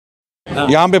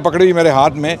यहाँ पे पकड़ी हुई मेरे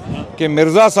हाथ में कि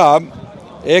मिर्ज़ा साहब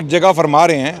एक जगह फरमा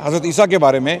रहे हैं हज़रत ईसा के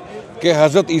बारे में कि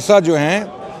हज़रत ईसा जो हैं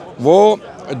वो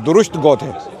दुरुस्त गो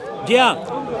थे, जी हाँ,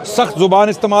 सख्त ज़ुबान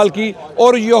इस्तेमाल की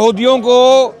और यहूदियों को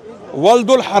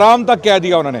वल्दुल हराम तक कह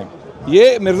दिया उन्होंने।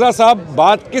 ये मिर्ज़ा साहब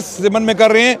बात किस ज़िमन में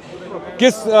कर रहे हैं,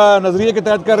 किस नज़रिए के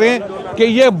तहत कर रहे हैं कि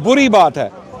ये बुरी बात है?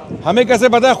 हमें कैसे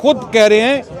पता है? ख़ुद कह रहे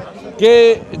हैं कि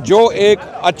जो एक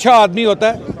अच्छा आदमी होता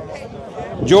है,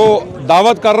 जो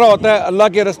दावत कर रहा होता है अल्लाह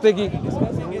के रास्ते की,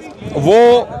 वो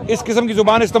इस किस्म की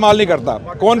ज़ुबान इस्तेमाल नहीं करता।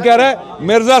 कौन कह रहा है?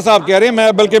 मिर्ज़ा साहब कह रहे हैं।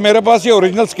 मैं बल्कि मेरे पास ये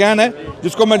ओरिजिनल स्कैन है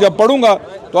जिसको मैं जब पढ़ूंगा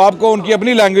तो आपको उनकी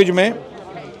अपनी लैंग्वेज में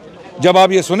जब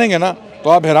आप ये सुनेंगे ना तो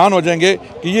आप हैरान हो जाएंगे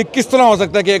कि ये किस तरह हो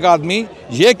सकता है कि एक आदमी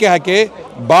ये कह के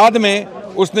बाद में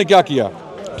उसने क्या किया।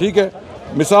 ठीक है,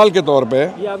 मिसाल के तौर पे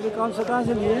ये आपने कौन सा कहाँ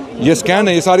से लिए? ये स्कैन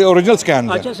है, ये सारी ओरिजिनल स्कैन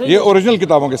है। अच्छा, ये ओरिजिनल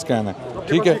किताबों के स्कैन है।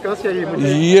 ठीक है,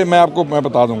 ये मैं आपको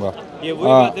बता दूंगा। ये वही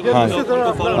बात है, हाँ,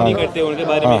 उनको फॉलो नहीं करते, उनके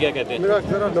बारे में क्या कहते हैं?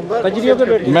 कजरियों पे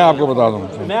बैठे मैं आपको बता दूंगा।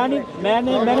 मैंने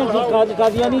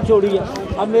कादियानी छोड़ी है।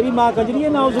 अब मेरी माँ कजरी है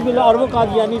नाउज़ुबिल्लाह, और वो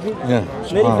कादियानी थी।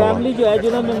 मेरी फैमिली जो है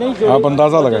जिन्होंने नहीं छोड़ी, आप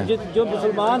अंदाज़ा लगाएं, जो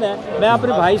मुसलमान है, मैं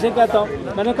अपने भाई से कहता हूँ,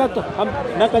 मैंने कहा तो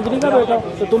मैं कंजरी का बेटा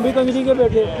हूँ तो तुम भी कंजरी के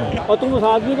बेटे, और तुम उस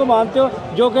आदमी को मानते हो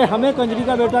जो कि हमें कंजरी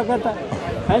का बेटा कहता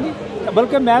है जी।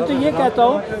 बल्कि मैं तो ये कहता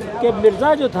हूँ कि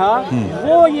मिर्ज़ा जो था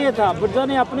वो ये था, मिर्ज़ा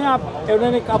ने अपने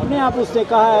आप उससे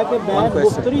कहा है कि मैं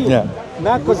मुफ्ती हूँ,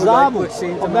 मैं कज़्ज़ाब हूँ,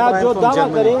 और मैं जो दावा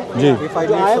करे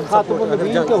जो आयत खातमुन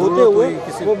नबीय्यीन के होते हुए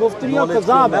वो मुफ्ती और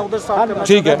कज़्ज़ाब है।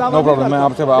 ठीक है, नो प्रॉब्लम। मैं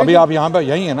आपसे अभी आप यहाँ पे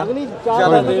यहीं है ना?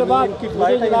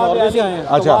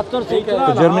 अच्छा, तो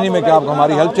जर्मनी में क्या आपको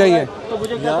हमारी हेल्प चाहिए?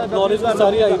 नॉलेज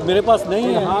सारी मेरे पास नहीं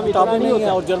है, किताबें नहीं है,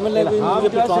 और जर्मन लैंग्वेज मुझे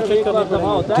ट्रांसलेट करना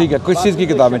पड़ेगा। ठीक है, किस चीज़ की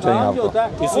किताबें चाहिए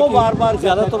आपको? इसको बार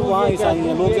ज़्यादातर वहाँ ईसाई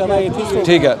हैं लोग, ज़्यादा एथिस्ट।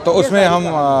 ठीक है, तो उसमें हम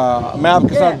मैं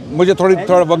आपके साथ, मुझे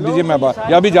थोड़ा वक्त दीजिए। मैं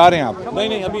या अभी जा रहे हैं आप?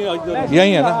 नहीं, अभी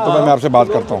यही है ना? तो मैं आपसे बात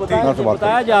करता हूँ, मैं आपसे बात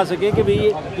बताया जा सके कि भाई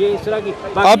ये इस तरह की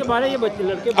हमारे ये बच्चे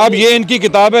लड़के। अब ये इनकी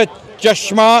किताब है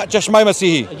चश्मा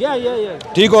मसीही।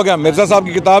 ठीक हो गया, मिर्ज़ा साहब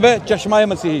की किताब है चश्मा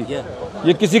मसीही।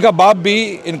 ये किसी का बाप भी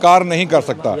इनकार नहीं कर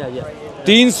सकता।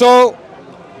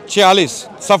 346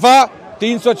 सफ़ा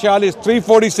 346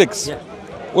 346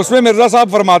 उसमें मिर्ज़ा साहब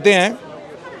फरमाते हैं,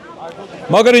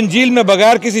 मगर इंजील में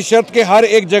बगैर किसी शर्त के हर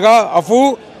एक जगह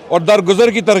अफू और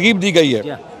दरगुजर की तरगीब दी गई है,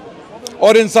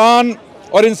 और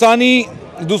इंसानी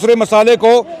दूसरे मसाले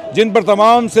को जिन पर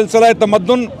तमाम सिलसिला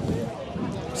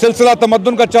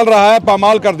तमद्दुन का चल रहा है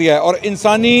पामाल कर दिया है, और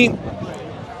इंसानी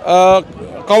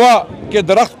कवा के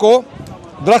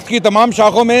दरख्त की तमाम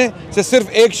शाखों में से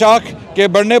सिर्फ एक शाख के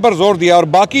बढ़ने पर जोर दिया, और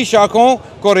बाकी शाखों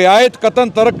की रियायत कतन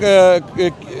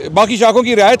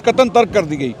तर्क कर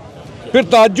दी गई। फिर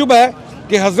ताज्जुब है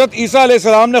कि हज़रत ईसा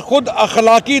अलैहिस्सलाम ने खुद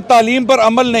अखलाकी तालीम पर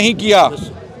अमल नहीं किया,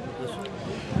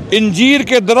 इंजीर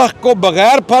के दरख्त को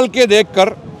बगैर फल के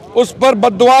देखकर उस पर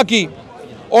बद्दुआ की,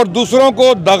 और दूसरों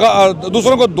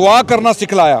को दुआ करना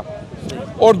सिखलाया,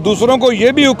 और दूसरों को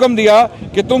यह भी हुक्म दिया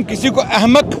कि तुम किसी को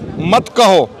अहमक मत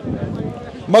कहो,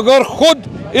 मगर खुद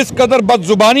इस कदर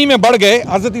बदजुबानी में बढ़ गए।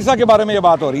 हज़रत ईसा के बारे में ये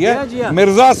बात हो रही है।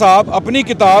 मिर्ज़ा साहब अपनी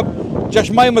किताब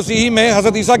चश्मा मसीही में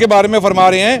हज़रत ईसा के बारे में फरमा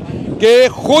रहे हैं कि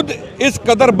खुद इस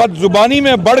कदर बदजुबानी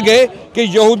में बढ़ गए कि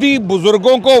यहूदी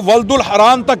बुजुर्गों को वल्दुल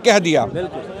हराम तक कह दिया,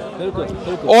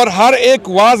 और हर एक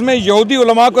वाज में यहूदी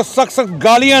उलमा को सख्त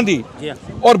गालियां दी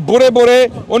और बुरे बुरे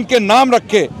उनके नाम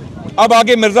रखे। अब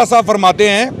आगे मिर्ज़ा साहब फरमाते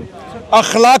हैं,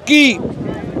 अखलाकी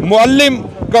मुअल्लिम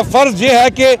का फ़र्ज़ ये है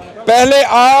कि पहले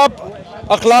आप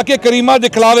अखलाक़े करीमा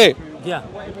दिखलावे,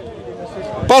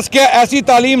 बस क्या ऐसी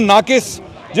तालीम नाकिस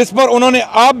जिस पर उन्होंने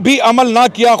आप भी अमल ना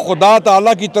किया खुदा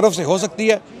ताला की तरफ से हो सकती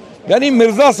है? यानी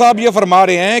मिर्ज़ा साहब ये फरमा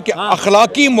रहे हैं कि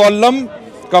अखलाकी मुअल्लिम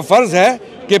का फ़र्ज़ है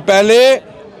कि पहले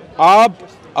आप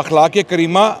अखलाक़े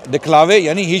करीमा दिखलावे,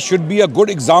 यानी he should be a good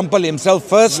example himself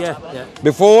first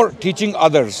before teaching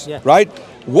others, right?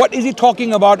 What is he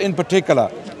talking about in particular?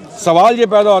 सवाल ये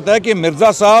पैदा होता है कि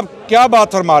मिर्ज़ा साहब क्या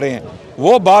बात फरमा रहे हैं?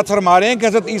 वो बात फरमा रहे हैं कि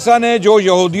हज़रत ईसा ने जो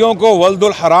यहूदियों को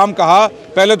वल्दुल हराम कहा,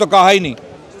 पहले तो कहा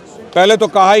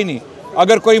ही नहीं।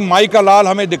 अगर कोई माई का लाल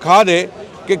हमें दिखा दे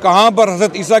कि कहाँ पर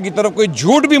हज़रत ईसा की तरफ कोई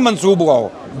झूठ भी मंसूब हुआ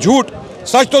हो, झूठ,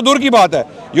 सच तो दूर की बात है।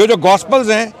 ये जो गॉस्पल्स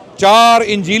हैं, 4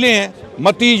 इंजीलें हैं,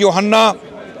 मती, यूहन्ना,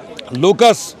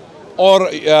 लूकस और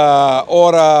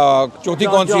चौथी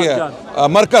कौन सी है?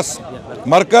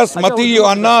 मरकस, मती,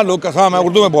 यूहन्ना, लूकस। हाँ, मैं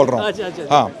उर्दू में बोल रहा हूँ।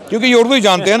 हाँ, क्योंकि ये उर्दू ही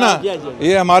जानते हैं ना।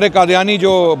 ये हमारे कादियानी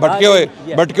जो भटके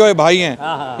हुए भाई हैं,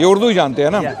 ये उर्दू ही जानते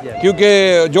हैं ना,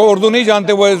 क्योंकि जो उर्दू नहीं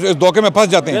जानते वो इस धोखे में फंस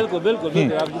जाते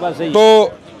हैं।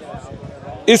 तो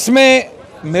इसमें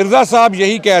मिर्ज़ा साहब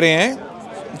यही कह रहे हैं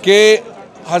कि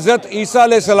हज़रत ईसा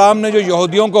अलैहिस्सलाम ने जो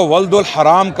यहूदियों को वल्दुल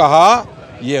हराम कहा,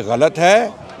 ये गलत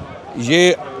है,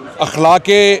 ये अखलाक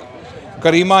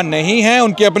करीमा नहीं है,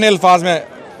 उनके अपने अल्फाज में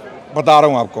बता रहा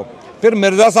हूँ आपको। फिर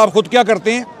मिर्ज़ा साहब ख़ुद क्या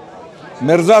करते हैं?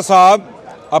 मिर्ज़ा साहब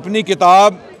अपनी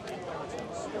किताब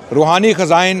रूहानी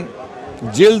ख़ज़ाइन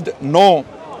जिल्द 9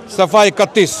 सफ़ा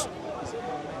 31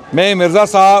 में मिर्ज़ा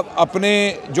साहब अपने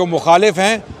जो मुखालिफ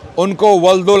हैं उनको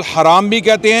वल्दुल हराम भी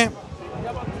कहते हैं,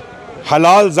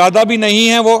 हलाल ज़ादा भी नहीं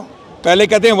है। वो पहले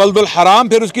कहते हैं वल्दुल हराम,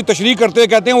 फिर उसकी तशरीह करते हुए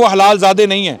कहते हैं वो हलाल ज़ादे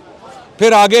नहीं हैं,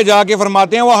 फिर आगे जाके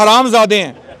फरमाते हैं वो हराम ज़ादे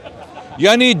हैं।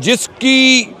 यानी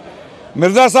जिसकी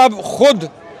मिर्ज़ा साहब ख़ुद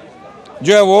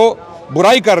जो है वो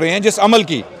बुराई कर रहे हैं, जिस अमल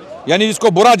की, यानी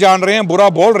जिसको बुरा जान रहे हैं, बुरा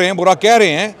बोल रहे हैं, बुरा कह रहे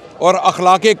हैं और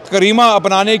अखलाक करीमा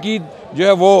अपनाने की जो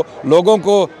है वो लोगों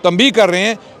को तंबीह कर रहे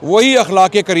हैं, वही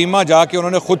अखलाक करीमा जाके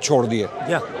उन्होंने ख़ुद छोड़ दिए।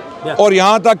 और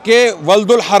यहाँ तक कि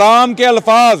वल्दुल हराम के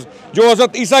अल्फाज जो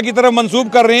हज़रत ईसा की तरफ मंसूब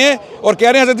कर रहे हैं और कह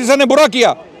रहे हैं हज़रत ईसा ने बुरा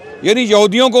किया, यानी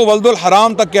यहूदियों को वल्दुल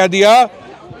हराम तक कह दिया।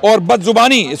 और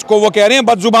बदजुबानी, इसको वो कह रहे हैं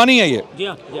बदजुबानी है ये।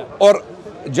 और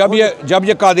जब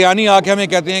ये कादियानी आके हमें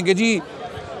कहते हैं कि जी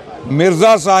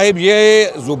मिर्ज़ा साहिब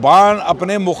ये ज़ुबान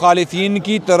अपने मुखालिफिन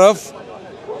की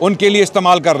तरफ उनके लिए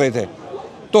इस्तेमाल कर रहे थे,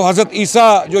 तो हज़रत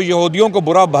ईसा जो यहूदियों को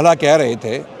बुरा भला कह रहे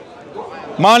थे,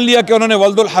 मान लिया कि उन्होंने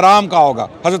वल्दुल हराम कहा होगा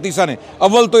हज़रत ईसा ने,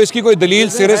 अव्वल तो इसकी कोई दलील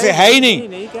सिरे से है ही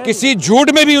नहीं, किसी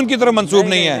झूठ में भी उनकी तरफ मंसूब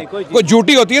नहीं है। कोई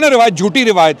झूठी होती है ना रिवायत, झूठी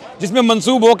रिवायत जिसमें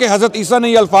मंसूब हो कि हज़रत ईसा ने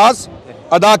ये अल्फाज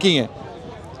अदा किए हैं,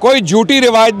 कोई झूठी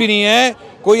रिवायत भी नहीं है।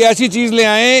 कोई ऐसी चीज़ ले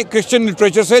आएँ क्रिश्चियन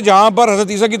लिटरेचर से जहाँ पर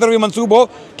हज़रत ईसा की तरफ ये मंसूब हो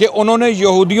कि उन्होंने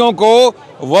यहूदियों को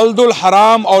वल्दुल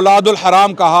हराम औलादुल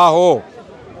हराम कहा हो,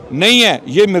 नहीं है।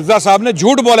 ये मिर्ज़ा साहब ने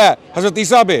झूठ बोला है हज़रत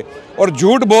ईसा पे, और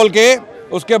झूठ बोल के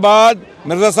उसके बाद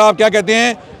मिर्ज़ा साहब क्या कहते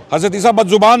हैं, हज़रत ईसा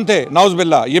बदजुबान थे, नाउज़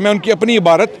बिल्लाह। ये मैं उनकी अपनी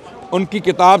इबारत उनकी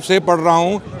किताब से पढ़ रहा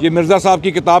हूँ, ये मिर्ज़ा साहब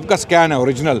की किताब का स्कैन है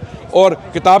ओरिजिनल, और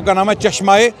किताब का नाम है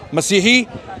चश्माए मसीही,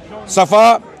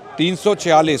 सफ़ा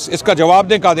 346। इसका जवाब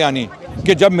दें कादियानी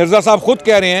कि जब मिर्ज़ा साहब ख़ुद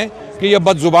कह रहे हैं कि यह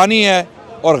बदजुबानी है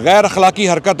और गैर अखलाकी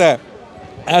हरकत है,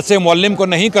 ऐसे मुअल्लिम को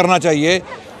नहीं करना चाहिए,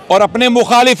 और अपने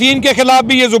मुखालिफिन के ख़िलाफ़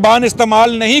भी ये ज़ुबान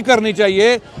इस्तेमाल नहीं करनी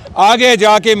चाहिए। आगे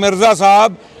जाके मिर्ज़ा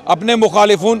साहब अपने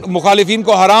मुखालिफिन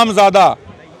को हराम ज़ादा,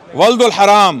 वल्दुल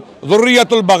हराम,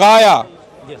 ज़ुर्रियतुल बगाया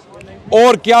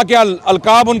और क्या क्या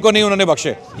अलकाब उनको नहीं उन्होंने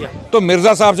बख्शे। तो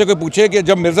मिर्ज़ा साहब से कोई पूछे कि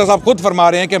जब मिर्ज़ा साहब ख़ुद फरमा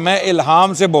रहे हैं कि मैं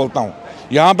इल्हाम से बोलता हूँ,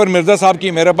 यहाँ पर मिर्ज़ा साहब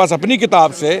की मेरे पास अपनी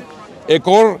किताब से एक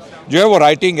और जो है वो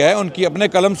राइटिंग है उनकी अपने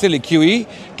कलम से लिखी हुई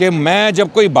कि मैं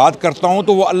जब कोई बात करता हूँ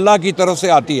तो वो अल्लाह की तरफ से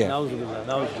आती है।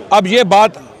 अब ये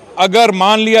बात अगर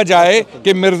मान लिया जाए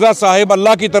कि मिर्ज़ा साहिब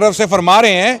अल्लाह की तरफ से फरमा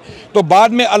रहे हैं, तो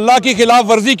बाद में अल्लाह की खिलाफ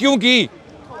वर्जी क्यों की?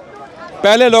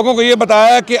 पहले लोगों को ये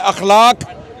बताया कि अखलाक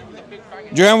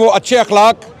जो है वो अच्छे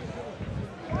अखलाक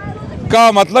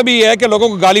का मतलब ही है कि लोगों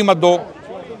को गाली मत दो,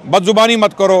 बदजुबानी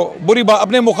मत करो, बुरी बात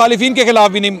अपने मुखालिफिन के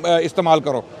ख़िलाफ़ भी नहीं इस्तेमाल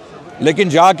करो। लेकिन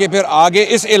जाके फिर आगे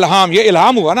इस इल्हाम, ये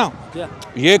इल्हाम हुआ ना,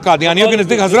 ये कादियानियों के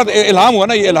नज़दीक हज़रत इल्हाम हुआ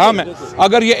ना, ये इल्हाम है।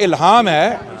 अगर ये इल्हाम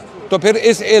है तो फिर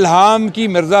इस इल्हाम की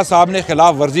मिर्ज़ा साहब ने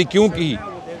खिलाफ वर्जी क्यों की?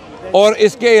 और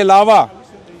इसके अलावा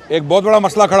एक बहुत बड़ा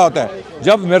मसला खड़ा होता है,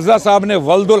 जब मिर्ज़ा साहब ने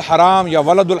वल्दुल हराम या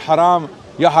वलदुल हराम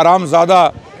या हराम ज़ादा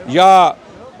या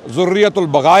ज़ुर्रियतुल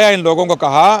बगाया इन लोगों को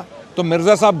कहा, तो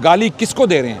मिर्ज़ा साहब गाली किसको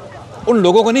दे रहे हैं? उन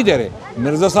लोगों को नहीं दे रहे,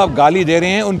 मिर्ज़ा साहब गाली दे रहे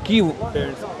हैं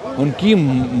उनकी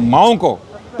माँओं को,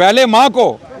 पहले माँ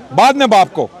को बाद में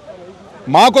बाप को।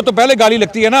 माँ को तो पहले गाली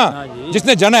लगती है ना,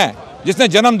 जिसने जना है, जिसने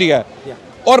जन्म दिया है।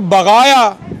 और बगाया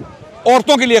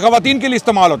औरतों के लिए, ख़वातीन के लिए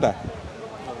इस्तेमाल होता है।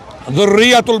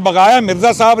 ज़ुर्रियतुल बगाया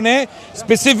मिर्ज़ा साहब ने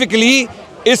स्पेसिफिकली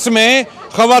इसमें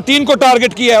ख़वातीन को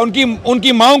टारगेट किया है,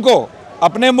 उनकी माँओं को,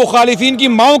 अपने मुखालिफिन की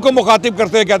माँओं को मुखातिब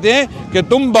करते हुए कहते हैं कि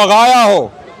तुम बगाया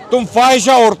हो, तुम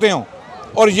फाहिशा औरतें हो।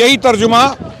 और यही तर्जुमा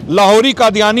लाहौरी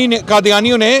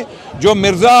कादियानियों ने जो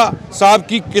मिर्ज़ा साहब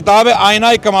की किताब है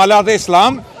आईना कमालात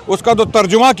इस्लाम, उसका तो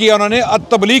तर्जुमा किया उन्होंने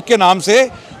अत-तबलीग के नाम से,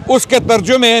 उसके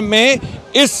तर्जुमे में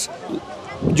इस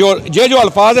जो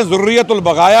अल्फाज है ज़ुर्रियतुल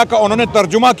बगाया का उन्होंने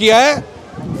तर्जुमा किया है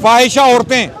फाहिशा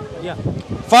औरतें,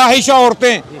 फाहिशा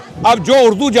औरतें। अब जो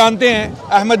उर्दू जानते हैं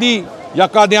अहमदी या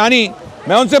कादियानी,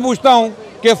 मैं उनसे पूछता हूँ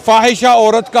कि फाहिशा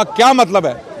औरत का क्या मतलब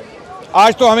है।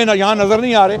 आज तो हमें यहाँ नज़र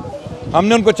नहीं आ रहे,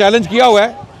 हमने उनको चैलेंज किया हुआ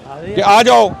है कि आ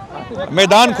जाओ,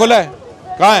 मैदान खुला है।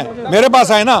 कहाँ है? मेरे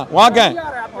पास आए ना, वहाँ क्या है?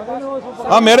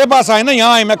 हाँ मेरे पास आए ना,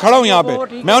 यहाँ आए, मैं खड़ा हूँ यहाँ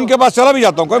पे, मैं उनके पास चला भी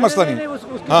जाता हूँ, कोई मसला नहीं।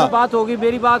 हाँ बात होगी,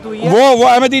 मेरी बात हुई है। वो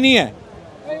अहमदी नहीं है।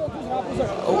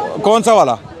 कौन सा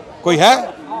वाला? कोई है?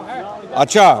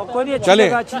 अच्छा चले।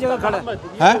 अच्छी जगह खड़ा है।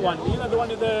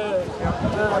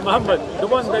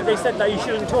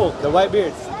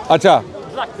 अच्छा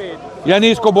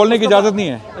यानी इसको बोलने की इजाज़त नहीं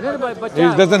है, He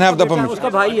doesn't have the permission. उसका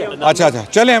भाई है। अच्छा,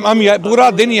 चलें हम पूरा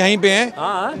दिन यहीं पे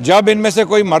हैं। जब इनमें से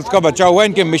कोई मर्द का बच्चा हुआ,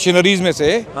 इनके मिशनरीज में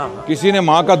से किसी ने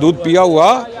माँ का दूध पिया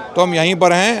हुआ, तो हम यहीं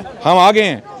पर हैं, हम आ गए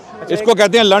हैं। इसको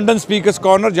कहते हैं लंदन स्पीकर्स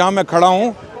कॉर्नर, जहाँ मैं खड़ा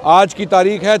हूँ। आज की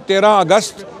तारीख है 13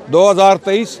 अगस्त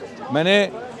 2023। मैंने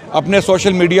अपने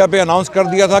सोशल मीडिया पे अनाउंस कर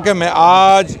दिया था कि मैं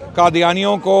आज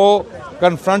कादियानियों को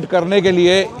कन्फ्रंट करने के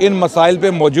लिए इन मसाइल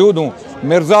पे मौजूद हूँ।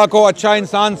 मिर्ज़ा को अच्छा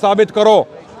इंसान साबित करो,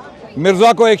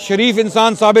 मिर्ज़ा को एक शरीफ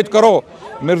इंसान साबित करो,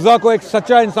 मिर्ज़ा को एक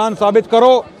सच्चा इंसान साबित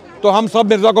करो, तो हम सब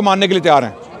मिर्ज़ा को मानने के लिए तैयार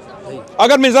हैं।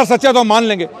 अगर मिर्ज़ा सच्चा है तो हम मान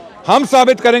लेंगे। हम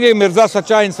साबित करेंगे कि मिर्ज़ा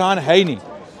सच्चा इंसान है ही नहीं,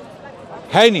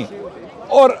 है ही नहीं।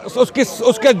 और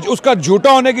उसका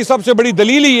झूठा होने की सबसे बड़ी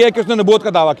दलील ही है कि उसने नबूवत का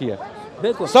दावा किया है।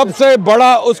 सबसे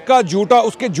बड़ा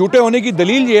उसके झूठे होने की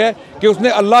दलील ये है कि उसने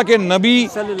अल्लाह के नबी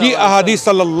की अहादीस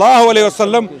सल्लल्लाहु अलैहि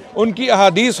वसल्लम, उनकी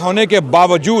अहादीस होने के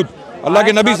बावजूद, अल्लाह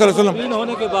के नबी सल्लल्लाहु अलैहि वसल्लम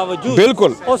होने के बावजूद,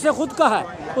 बिल्कुल उसने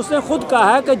खुद कहा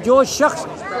है कि जो शख्स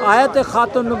आयत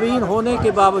खातुन नबीन होने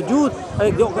के बावजूद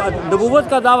जो नबूवत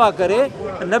का दावा करे,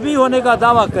 नबी होने का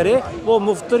दावा करे, वो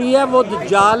मुफ्तरी है, वो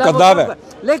दज्जाल है, कद्दाब है।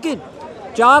 लेकिन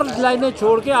 4 लाइनें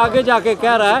छोड़ के आगे जाके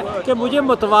कह रहा है कि मुझे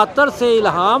मुतवातर से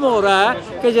इल्हाम हो रहा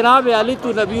है कि जनाब अली तू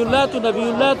नबीउल्लाह, तू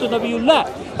नबीउल्लाह, तू नबीउल्लाह।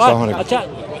 और अच्छा,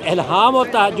 इल्हाम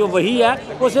होता है जो वही है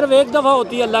वो सिर्फ एक दफ़ा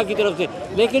होती है अल्लाह की तरफ से,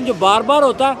 लेकिन जो बार बार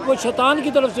होता है वो शैतान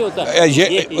की तरफ से होता है।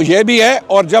 ये भी है।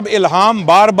 और जब इल्हाम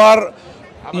बार बार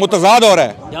मुतज़ाद हो रहा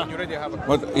है,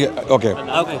 ओके,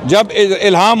 जब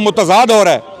इल्हाम मुतज़ाद हो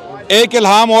रहा है, एक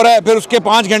इल्हाम हो रहा है, फिर उसके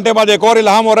 5 घंटे बाद एक और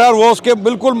इल्हाम हो रहा है, और वो उसके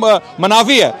बिल्कुल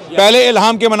मनाफी है, पहले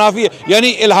इल्हाम के मनाफी है। यानी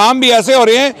इल्हाम भी ऐसे हो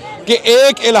रहे हैं कि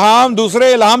एक इल्हाम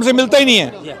दूसरे इल्हाम से मिलता ही नहीं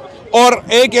है, और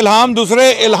एक इल्हाम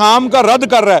दूसरे इल्हाम का रद्द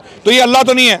कर रहा है। तो ये अल्लाह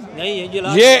तो नहीं है,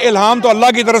 ये इल्हाम तो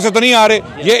अल्लाह की तरफ से तो नहीं आ रहे,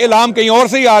 ये इल्हाम कहीं और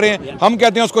से ही आ रहे हैं। हम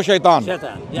कहते हैं उसको शैतान।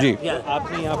 जी,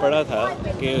 आपने यहाँ पढ़ा था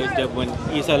कि जब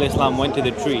ईसा अलैहिस्सलाम went to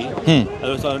the tree,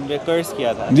 उन्होंने कर्स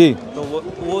किया था जी, तो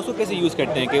वो उसको कैसे यूज़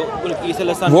करते हैं कि ईसा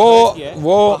अलैहिस्सलाम ने कर्स किया है?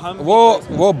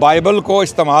 वो बाइबल को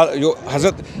इस्तेमाल, जो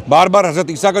बार बार हज़रत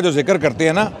ईसा का जो जिक्र करते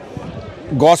हैं ना,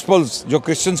 गॉस्पल्स, जो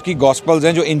क्रिश्चियंस की गॉस्पल्स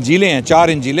हैं, जो इंजीलें हैं, 4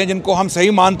 इंजीलें, जिनको हम सही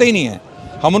मानते ही नहीं हैं,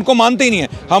 हम उनको मानते ही नहीं हैं।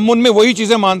 हम उनमें वही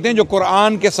चीज़ें मानते हैं जो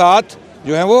कुरान के साथ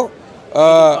जो है वो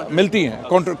मिलती हैं,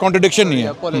 कॉन्ट्रडिक्शन नहीं है।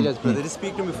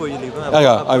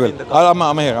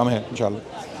 इंशाल्लाह।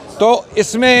 तो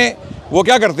इसमें वो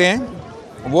क्या करते हैं,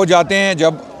 वो जाते हैं,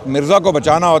 जब मिर्ज़ा को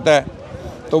बचाना होता है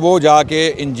तो वो जाके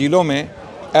इंजीलों में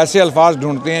ऐसे अल्फाज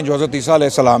ढूंढते हैं जो हज़रत ईसा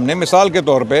अलैहिस्सलाम ने, मिसाल के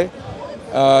तौर पे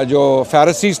जो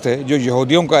फ़ारसीज़ थे, जो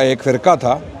यहूदियों का एक फ़िरका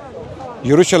था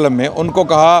यरूशलेम में, उनको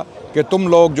कहा कि तुम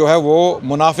लोग जो है वो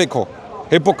मुनाफिक हो,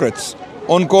 हिपोक्रेट्स।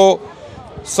 उनको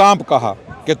सांप कहा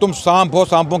कि तुम सांप हो,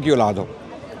 सांपों की औलाद हो।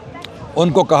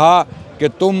 उनको कहा कि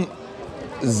तुम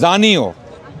ज़ानी हो,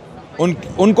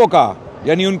 उनको कहा,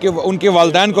 यानी उनके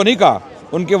वालिदैन को नहीं कहा,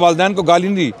 उनके वालिदैन को गाली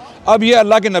नहीं दी। अब ये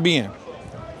अल्लाह के नबी हैं,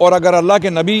 और अगर अल्लाह के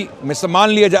नबी में से मान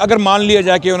लिया जाए, अगर मान लिया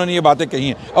जाए कि उन्होंने ये बातें कही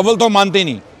हैं, अव्वल तो हम मानते ही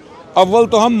नहीं, अव्वल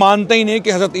तो हम मानते ही नहीं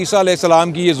कि हज़रत ईसा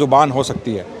अलैहिस्सलाम की ये ज़ुबान हो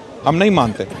सकती है, हम नहीं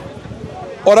मानते।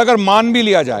 और अगर मान भी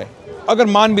लिया जाए, अगर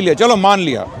मान भी लिया, चलो मान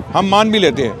लिया, हम मान भी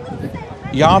लेते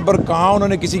हैं, यहाँ पर कहाँ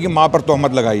उन्होंने किसी की माँ पर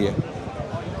तोहमत लगाई है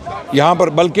यहाँ पर?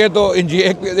 बल्कि तो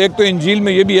एक तो इंजील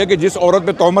में ये भी है कि जिस औरत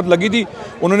पे तोहमत लगी थी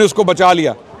उन्होंने उसको बचा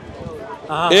लिया।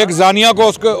 एक जानिया को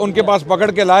उनके पास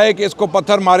पकड़ के लाए कि इसको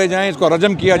पत्थर मारे जाएं, इसको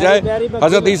रजम किया जाए।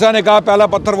 हज़रत ईसा ने कहा पहला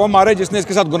पत्थर वो मारे जिसने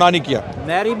इसके साथ गुनाह नहीं किया।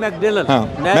 मैरी मैगडलेन, हाँ,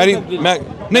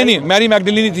 नहीं, मैरी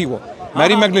मैगडलिनी थी वो,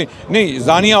 मैरी मैगडलिनी नहीं,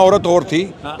 जानिया औरत और थी।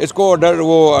 इसको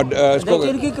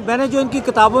मैंने जो इनकी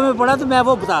किताबों में पढ़ा तो मैं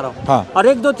वो बता रहा हूँ। हाँ। और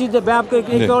एक दो चीज़ें मैं आपको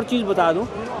एक और चीज़ बता दूँ,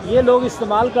 ये लोग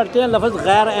इस्तेमाल करते हैं लफ्ज़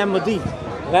गैर अहमदी।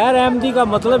 गैर अहमदी का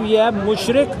मतलब ये है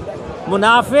मुशरिक,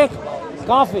 मुनाफिक,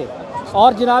 काफिर।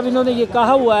 और जनाब इन्होंने ये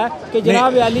कहा हुआ है कि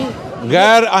जनाब अली,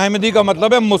 गैर अहमदी का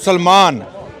मतलब है मुसलमान,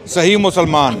 सही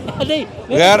मुसलमान।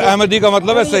 गैर अहमदी का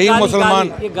मतलब है सही मुसलमान।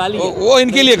 वो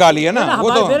इनके लिए गाली है ना, वो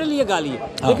तो मेरे लिए गाली है।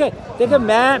 देखिए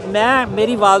मैं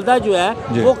मेरी वालदा जो है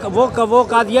वो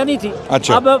कादियानी थी।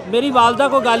 अच्छा। अब मेरी वालदा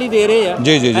को गाली दे रहे हैं।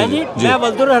 जी। मैं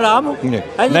वल्दुर हराम हूँ?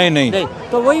 नहीं।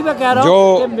 तो वही मैं कह रहा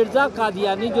हूँ कि मिर्जा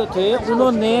कादियानी जो थे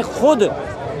उन्होंने खुद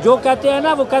जो कहते हैं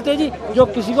ना, वो कहते हैं जी जो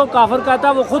किसी को काफिर कहता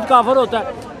है वो खुद काफिर होता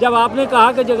है। जब आपने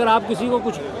कहा कि अगर आप किसी को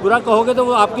कुछ बुरा कहोगे तो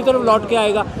वो आपकी तरफ लौट के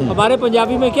आएगा, हमारे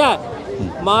पंजाबी में क्या है,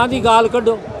 माँ की गाल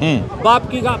कढ़ो, बाप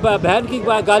की बहन की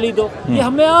गाली दो, ये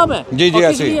हमें आम है। जी जी,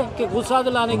 ऐसे ही कि गुस्सा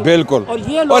दिलाने के, बिल्कुल, और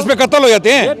ये और इसमें कत्ल हो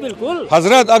जाते हैं। बिल्कुल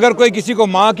हजरत, अगर कोई किसी को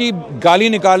माँ की गाली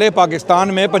निकाले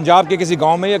पाकिस्तान में, पंजाब के किसी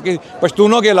गांव में या किसी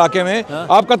पश्तूनों के इलाके में,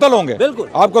 आप कत्ल होंगे,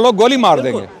 आपको लोग गोली मार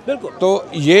देंगे। तो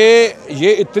ये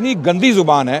इतनी गंदी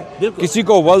जुबान है। किसी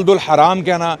को वल्दुल हराम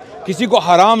कहना, किसी को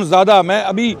हराम ज़्यादा। मैं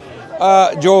अभी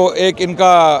जो एक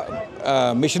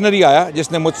इनका मिशनरी आया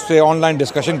जिसने मुझसे ऑनलाइन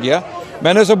डिस्कशन किया,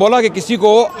 मैंने उसे बोला कि किसी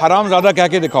को हराम ज़्यादा कह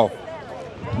के दिखाओ।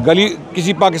 गली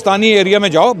किसी पाकिस्तानी एरिया में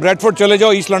जाओ, ब्रैडफोर्ड चले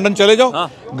जाओ, ईस्ट लंदन चले जाओ,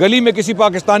 गली में किसी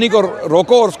पाकिस्तानी को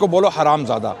रोको और उसको बोलो हराम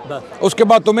ज़्यादा, उसके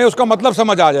बाद तुम्हें उसका मतलब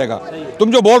समझ आ जाएगा।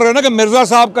 तुम जो बोल रहे हो ना कि मिर्ज़ा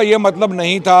साहब का ये मतलब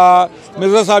नहीं था,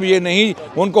 मिर्ज़ा साहब ये नहीं,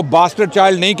 उनको बास्टर्ड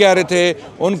चाइल्ड नहीं कह रहे थे,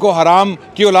 उनको हराम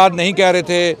की औलाद नहीं कह रहे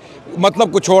थे,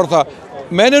 मतलब कुछ और था।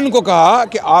 मैंने उनको कहा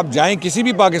कि आप जाएं किसी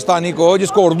भी पाकिस्तानी को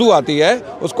जिसको उर्दू आती है,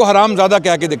 उसको हराम ज़्यादा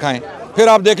कह के दिखाएं, फिर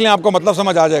आप देख लें, आपको मतलब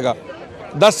समझ आ जाएगा,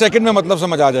 10 सेकंड में मतलब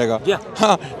समझ आ जाएगा।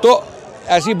 हाँ, तो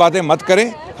ऐसी बातें मत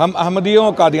करें। हम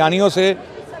अहमदियों कादियानियों से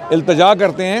इल्तिजा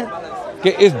करते हैं कि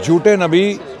इस झूठे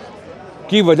नबी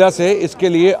की वजह से इसके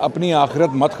लिए अपनी आखिरत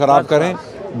मत ख़राब करें,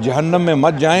 जहन्नम में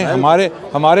मत जाएं।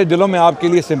 हमारे दिलों में आपके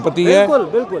लिए सिंपति है,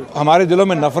 हमारे दिलों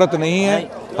में नफ़रत नहीं है,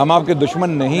 हम आपके दुश्मन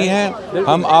नहीं हैं,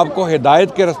 हम आपको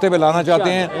हिदायत के रास्ते पे लाना चाहते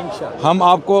हैं। हम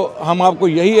आपको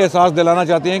यही एहसास दिलाना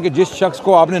चाहते हैं कि जिस शख्स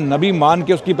को आपने नबी मान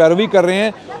के उसकी पैरवी कर रहे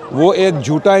हैं, वो एक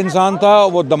झूठा इंसान था,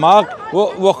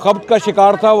 वो खब्त का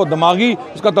शिकार था, वो दिमागी,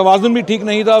 उसका तवाज़ुन भी ठीक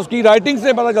नहीं था। उसकी राइटिंग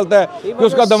से पता चलता है कि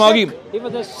उसका दिमागी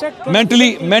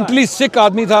मेंटली सिक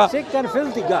आदमी था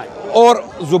और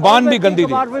ज़ुबान भी गंदी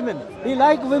थी।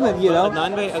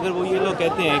 अदनान भाई, अगर वो ये लोग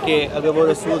कहते हैं कि अगर वो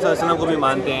रसूल सल्लल्लाहु अलैहि वसल्लम को भी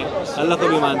मानते हैं, अल्लाह को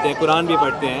भी मानते हैं, कुरान भी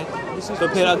पढ़ते हैं, तो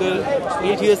फिर अगर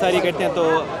ये चीज़ें सारी कहते हैं तो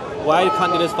why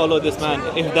can't they just follow this man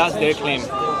if that's their claim?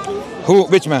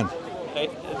 Which man?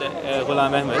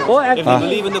 Ghulam Ahmad. If they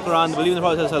believe in the Quran, believe in the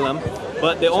Prophet sallallahu alaihi wasallam,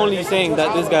 but they're only saying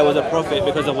that this guy was a prophet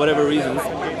because of whatever reasons,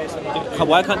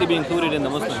 why can't they be included in the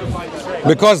Muslims?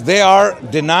 Because they are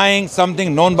denying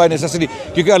something known by necessity.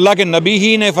 क्योंकि अल्लाह के नबी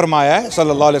ही ने फरमाया है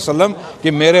सल्लल्लाहु अलैहि वसल्लम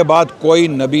कि मेरे बाद कोई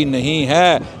नबी नहीं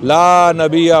है, ला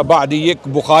नबिया बादी। ये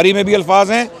बुखारी में भी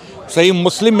अल्फाज हैं, सही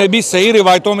मुस्लिम में भी सही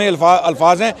रिवायतों में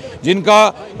अल्फाज हैं जिनका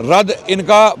रद्द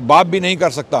इनका बाप भी नहीं कर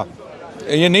सकता।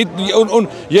 ये नहीं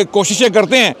ये कोशिशें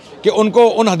करते हैं कि उनको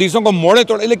उन हदीसों को मोड़े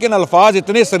तोड़े, लेकिन अल्फाज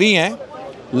इतने सरी हैं।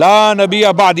 ला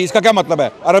नबिया बादी, इसका क्या मतलब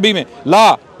है अरबी में?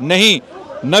 ला नहीं,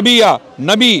 नबिया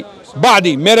नबी,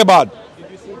 बादी मेरे बाद,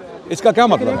 इसका क्या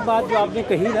मतलब है? एक बात जो आपने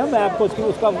कही ना, मैं आपको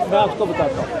उसको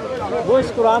बताता हूँ। वो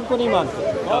इस कुरान को नहीं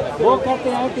मानते, वो कहते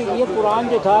हैं कि ये कुरान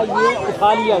जो था ये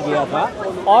उठा लिया गया था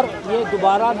और ये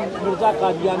दोबारा मिर्ज़ा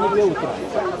कादियानी पे उतरा,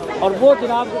 और वो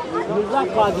जनाब मिर्ज़ा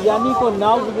कादियानी को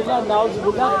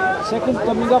नाउज़ुबिल्लाह सेकंड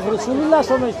कमिंग ऑफ रसूलुल्लाह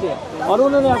समझते हैं। और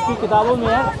उन्होंने अपनी किताबों में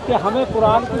है कि हमें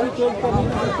कुरान की भी चेंज करने की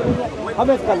जरूरत नहीं है,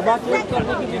 हमें कलमा चेंज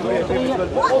करने की भी जरूरत नहीं है।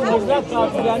 वो मिर्ज़ा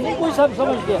कादियानी को सब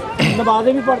समझते हैं,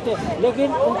 नमाज़ें भी पढ़ते हैं, लेकिन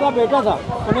उनका बेटा था,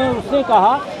 उसने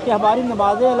कहा कि हमारी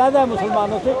नमाज़ें अलग है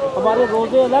मुसलमानों से, हमारे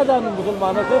रोज़े अलग है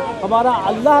मुसलमानों से, हमारा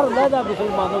अल्लाह अलग है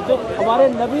मुसलमानों से, हमारे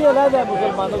नबी अलग है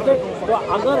मुसलमानों से। तो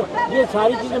अगर ये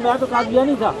सारी चीज़ें, मैं तो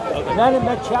कादियानी था,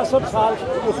 मैं 66 साल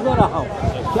उसमें रहा हूँ,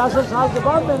 66 साल के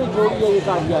बाद मैंने जोड़ी है ये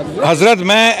कादियानी। हज़रत,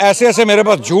 मैं ऐसे मेरे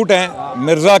पास झूठ हैं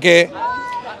मिर्ज़ा के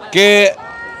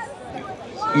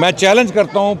मैं चैलेंज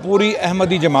करता हूँ पूरी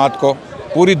अहमदी जमात को,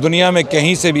 पूरी दुनिया में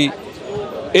कहीं से भी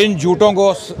इन झूठों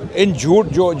को, इन झूठ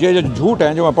जो झूठ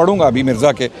हैं जो मैं पढ़ूंगा अभी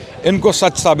मिर्ज़ा के, इनको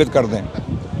सच साबित कर दें।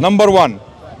 नंबर 1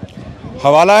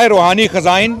 हवाला है रूहानी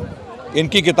ख़ज़ाइन,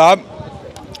 इनकी किताब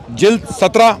जिल्द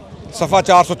 17 सफ़ा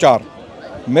 404।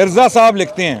 मिर्ज़ा साहब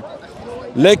लिखते हैं,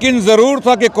 लेकिन ज़रूर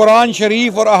था कि कुरान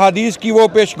शरीफ और अहादीस की वो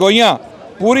पेशगोइयाँ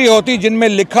पूरी होती जिनमें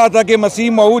लिखा था कि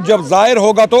मसीह मऊद जब ज़ाहिर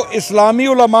होगा तो इस्लामी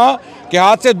उलमा के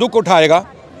हाथ से दुख उठाएगा।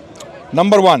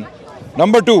 नंबर 1।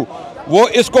 नंबर 2, वो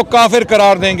इसको काफिर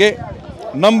करार देंगे।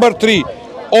 नंबर 3,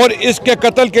 और इसके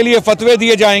कत्ल के लिए फतवे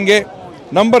दिए जाएंगे।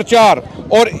 नंबर 4,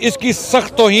 और इसकी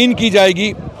सख्त तौहीन की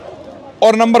जाएगी।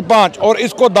 और नंबर 5, और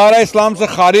इसको दायरा इस्लाम से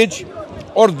खारिज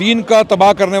और दीन का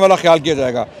तबाह करने वाला ख्याल किया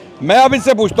जाएगा। मैं अब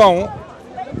इनसे पूछता हूँ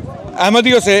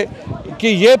अहमदियों से कि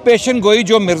ये पेशन गोई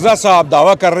जो मिर्ज़ा साहब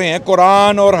दावा कर रहे हैं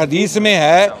कुरान और हदीस में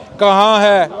है, कहाँ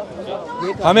है?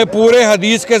 हमें पूरे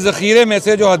हदीस के ज़ख़ीरे में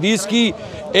से, जो हदीस की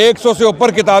 100 से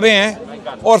ऊपर किताबें हैं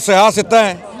और सहा सित्ता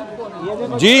हैं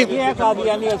जी,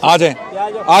 आ जाएं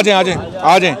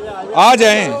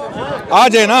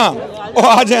ना, वो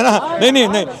आ जाए ना।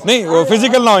 नहीं वो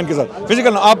फिजिकल ना हो इनके साथ,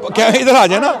 फिजिकल ना, आप क्या इधर आ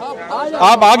जाए ना,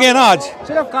 आप आ गए ना आज,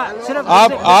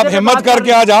 आप हिम्मत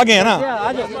करके आज आ गए हैं ना।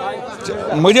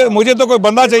 मुझे तो कोई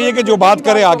बंदा चाहिए कि जो बात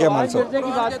करे आके हमारे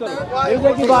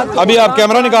साथ। अभी आप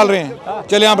कैमरा निकाल रहे हैं,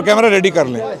 चले आप कैमरा रेडी कर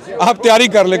लें, आप तैयारी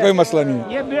कर ले, कोई मसला नहीं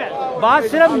है। ये बात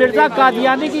सिर्फ मिर्जा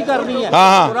कादियानी की करनी है।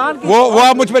 हाँ, वो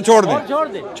आप मुझ पे छोड़ दें,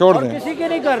 छोड़ दें। किसी की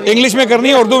नहीं करनी, इंग्लिश में करनी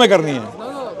है, उर्दू में करनी है।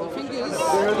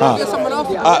 हाँ,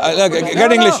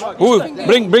 get English. Who?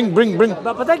 Bring.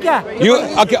 पता क्या? You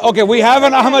okay? We have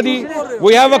an Ahmadi,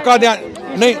 we have a Qadiani.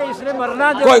 नहीं,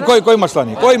 कोई मसला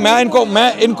नहीं।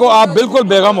 मैं इनको आप बिल्कुल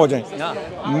बेगम हो जाएं।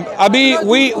 अभी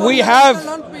we have,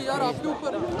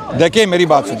 देखिए मेरी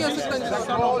बात सुनिए।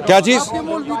 क्या चीज़?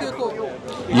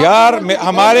 यार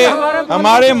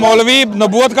हमारे मौलवी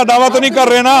नबूवत का दावा तो नहीं कर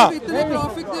रहे ना।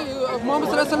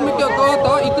 में क्या कहा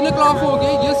था, इतने खिलाफ हो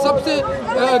गए, ये सबसे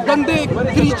गंदे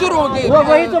क्रीचर हो गए।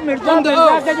 वही तो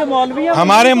मिर्जा के जो मौलवी हैं,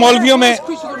 हमारे मौलवियों में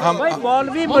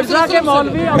मौलवी मिर्जा के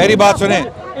मौलवी, मेरी बात सुने,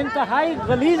 इंतहाई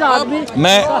गलीज आदमी।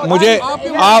 मुझे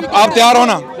आप तैयार हो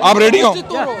ना? आप रेडी हो?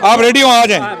 आ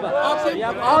जाएं।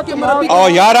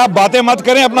 और यार आप बातें मत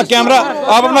करें, अपना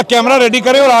कैमरा रेडी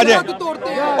करें और आ जाएं।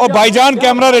 और भाईजान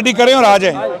कैमरा रेडी करें और आ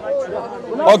जाएं।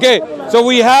 Okay, so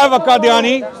we have a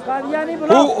Qadiani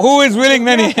who is willing।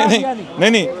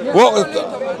 नहीं, वो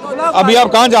अभी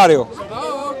आप कहाँ जा रहे हो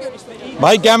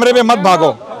भाई? कैमरे पे मत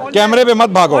भागो।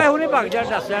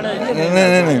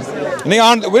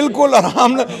 नहीं, बिल्कुल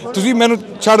आराम तुसी मैंने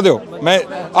छड़ दो। मैं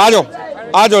आ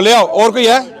जाओ, ले आओ। और कोई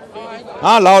है?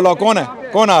 हाँ, लाओ। कौन है?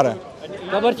 कौन आ रहा है?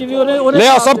 ले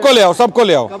आओ, सबको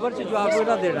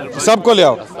ले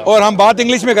आओ। और हम बात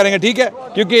इंग्लिश में करेंगे, ठीक है?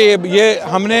 क्योंकि ये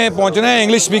हमने पहुंचना है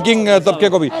इंग्लिश स्पीकिंग तबके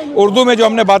को भी। उर्दू में जो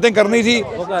हमने बातें करनी थी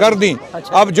कर दी।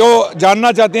 अब जो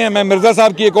जानना चाहते हैं, मैं मिर्ज़ा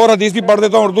साहब की एक और हदीस भी पढ़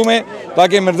देता हूँ उर्दू में,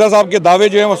 ताकि मिर्ज़ा साहब के दावे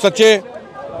जो हैं वो सच्चे।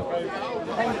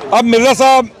 अब मिर्ज़ा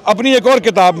साहब अपनी एक और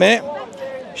किताब में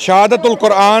शहादतुल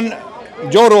कुरान,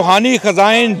 जो रूहानी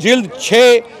ख़ज़ाइन, जिल्द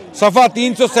 6 सफ़ा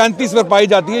 337 पर पाई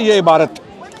जाती है ये इबारत,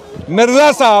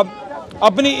 मिर्ज़ा साहब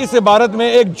अपनी इस इबारत में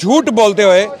एक झूठ बोलते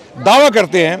हुए दावा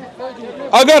करते हैं,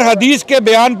 अगर हदीस के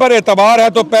बयान पर एतबार है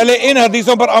तो पहले इन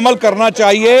हदीसों पर अमल करना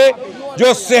चाहिए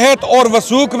जो सेहत और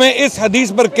वसूक में इस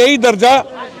हदीस पर कई दर्जा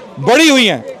बढ़ी हुई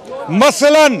हैं।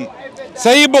 मसलन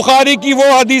सही बुखारी की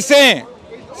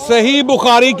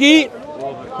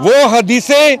वो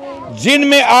हदीसें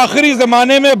जिनमें आखिरी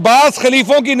ज़माने में बास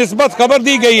खलीफों की निस्बत खबर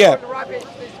दी गई है,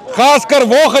 ख़ासकर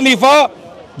वो खलीफा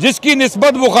जिसकी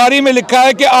निस्बत बुखारी में लिखा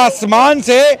है कि आसमान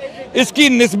से इसकी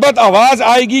निस्बत आवाज़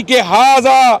आएगी कि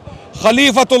हाजा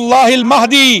खलीफतुल्लाहिल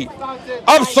महदी।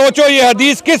 अब सोचो ये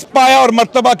हदीस किस पाया और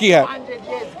मर्तबा की है,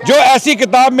 जो ऐसी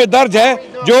किताब में दर्ज है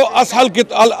जो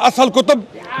असल कुतुब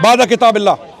बादा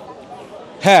किताबिल्लाह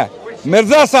है।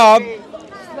 मिर्ज़ा साहब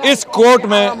इस कोर्ट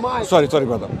में sorry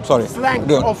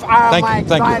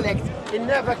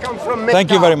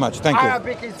thank you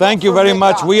very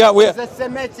much we are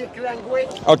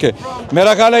okay,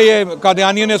 मेरा ख्याल है ये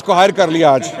कादियानियों ने इसको हायर कर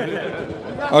लिया आज।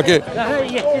 ओके,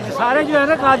 सारे जो है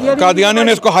ना कादियानियों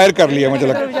ने इसको हायर कर लिया मुझे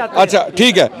लगता। अच्छा,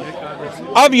 ठीक है।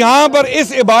 अब यहाँ पर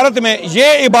इस इबारत में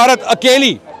ये इबारत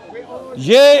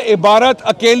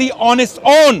अकेली on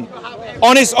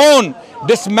its own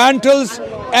dismantles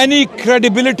any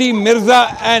credibility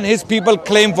Mirza and his people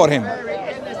claim for him.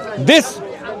 This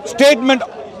statement,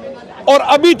 और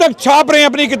अभी तक छाप रहे हैं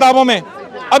अपनी किताबों में,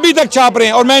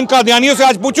 और मैं इन कादियानियों से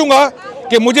आज पूछूंगा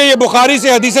कि मुझे ये बुखारी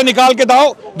से हदीसें निकाल के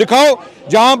दिखाओ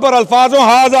जहां पर अल्फाजों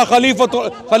हाजा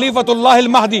खलीफतुल्लाहिल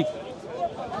महदी।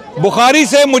 बुखारी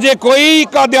से मुझे कोई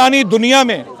कादियानी दुनिया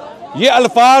में ये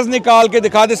अल्फाज निकाल के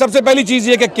दिखा दे। सबसे पहली चीज़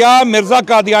ये कि क्या मिर्ज़ा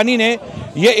कादियानी ने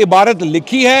ये इबारत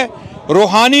लिखी है?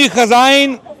 रूहानी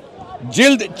ख़ज़ाइन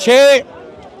जिल्द 6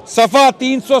 सफ़ा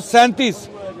 337,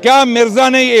 क्या मिर्ज़ा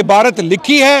ने ये इबारत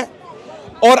लिखी है?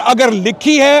 और अगर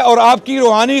लिखी है और आपकी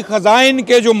रूहानी ख़ज़ाइन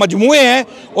के जो मजमूए हैं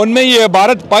उनमें ये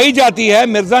इबारत पाई जाती है,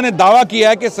 मिर्ज़ा ने दावा किया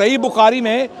है कि सही बुखारी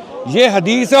में ये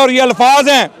हदीस है और ये अल्फाज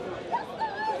हैं,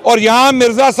 और यहाँ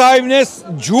मिर्ज़ा साहिब ने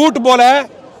झूठ बोला है,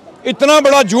 इतना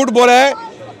बड़ा झूठ बोला है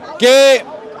कि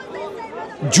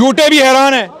झूठे भी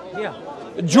हैरान हैं।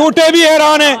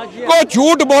 को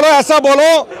झूठ बोलो, ऐसा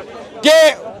बोलो कि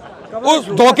उस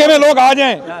धोखे में लोग आ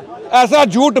जाएं। ऐसा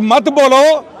झूठ मत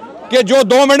बोलो कि जो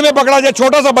 2 मिनट में पकड़ा जाए,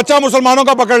 छोटा सा बच्चा मुसलमानों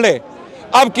का पकड़ ले।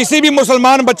 अब किसी भी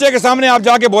मुसलमान बच्चे के सामने आप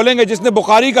जाके बोलेंगे जिसने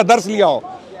बुखारी का दर्स लिया हो,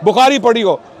 बुखारी पढ़ी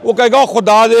हो, वो कहेगा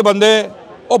खुदा दे बंदे,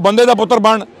 ओ बंदे दा पुत्र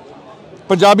बन,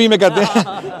 पंजाबी में कहते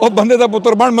हैं, ओ बंदे दा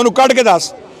पुत्र बन, मैनू कट के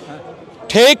दस।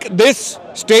 Take this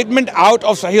statement out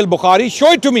of Sahih al-Bukhari,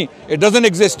 show it to me. It doesn't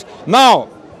exist. Now,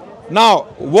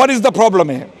 what is the problem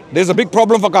here? There's a big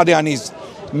problem for Qadianis.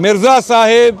 Mirza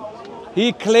Sahib,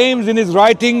 he claims in his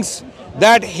writings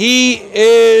that he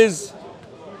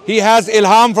has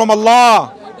ilham from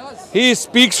Allah. He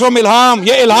speaks from ilham.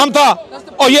 ये ilham था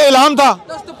और ये ilham था.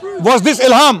 Was this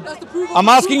ilham? I'm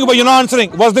asking you but you're not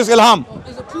answering. Was this ilham?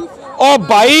 Oh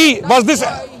भाई, was this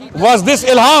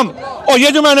ilham? और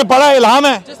ये जो मैंने पढ़ा ilham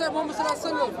है.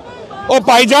 ओ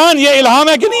भाईजान ये इल्हाम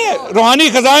है कि नहीं है? रूहानी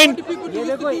Khazain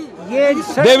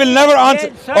they will never answer.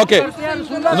 Okay.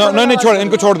 नहीं छोड़,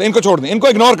 इनको छोड़ दें, इनको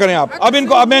इग्नोर करें आप. अब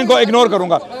मैं इनको इग्नोर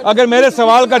करूंगा अगर मेरे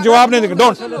सवाल का जवाब नहीं देंगे.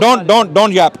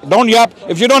 Don't yap.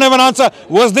 If you don't have an answer,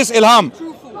 was this ilham?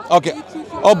 Okay.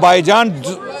 ओ भाईजान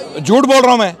झूठ बोल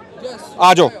रहा हूं मैं.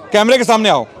 आ जाओ, कैमरे के सामने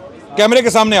आओ.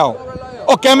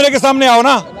 ओ कैमरे के सामने आओ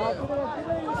ना.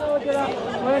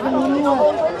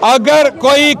 अगर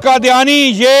कोई कादियानी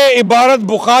ये इबारत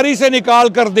बुखारी से निकाल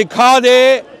कर दिखा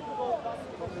दे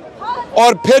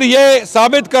और फिर ये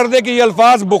साबित कर दे कि ये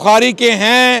अल्फाज बुखारी के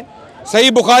हैं,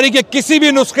 सही बुखारी के किसी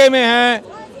भी नुस्खे में हैं,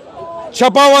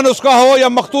 छपा हुआ नुस्खा हो या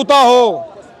मखतूता हो,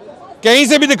 कहीं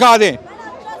से भी दिखा दें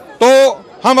तो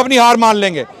हम अपनी हार मान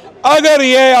लेंगे. अगर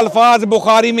ये अल्फाज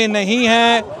बुखारी में नहीं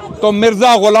हैं तो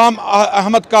मिर्ज़ा गुलाम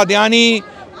अहमद कादियानी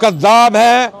कद्दाब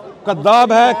है.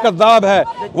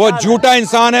 वो झूठा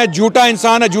इंसान है.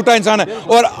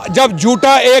 और जब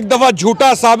झूठा एक दफ़ा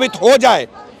झूठा साबित हो जाए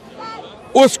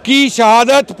उसकी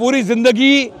शहादत पूरी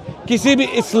ज़िंदगी किसी भी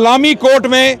इस्लामी कोर्ट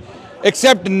में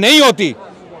एक्सेप्ट नहीं होती.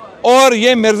 और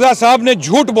ये मिर्ज़ा साहब ने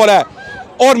झूठ बोला है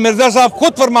और मिर्ज़ा साहब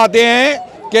खुद फरमाते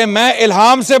हैं कि मैं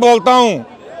इल्हाम से बोलता हूँ,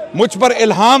 मुझ पर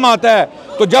इल्हाम आता है.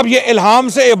 तो जब ये इल्हाम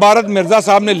से इबारत मिर्ज़ा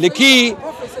साहब ने लिखी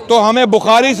तो हमें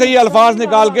बुखारी से ये अल्फाज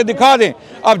निकाल के दिखा दें.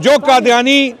 अब जो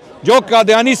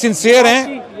कादियानी सिंसियर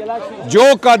हैं,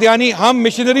 जो कादियानी, हम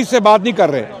मिशनरीज से बात नहीं कर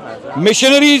रहे.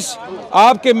 मिशनरीज,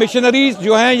 आपके मिशनरीज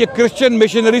जो हैं ये क्रिश्चियन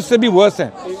मिशनरीज से भी वर्स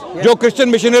हैं. जो क्रिश्चियन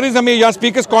मिशनरीज हमें यहाँ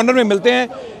स्पीकर्स कॉर्नर में मिलते हैं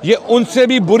ये उनसे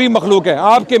भी बुरी मखलूक है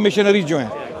आपके मिशनरीज जो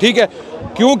हैं. ठीक है,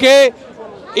 क्योंकि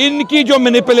इनकी जो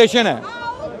मैनिपुलेशन है,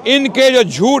 इनके जो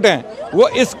झूठ हैं वो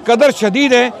इस कदर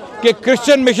शदीद है कि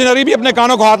क्रिश्चियन मिशनरी भी अपने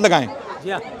कानों को हाथ लगाएं.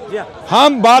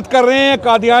 हम बात कर रहे हैं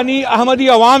कादियानी अहमदी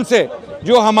अवाम से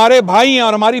जो हमारे भाई हैं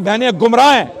और हमारी बहनें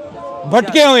गुमराह हैं,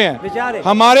 भटके हुए हैं.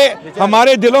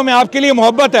 हमारे दिलों में आपके लिए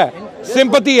मोहब्बत है,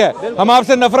 सिंपैथी है, हम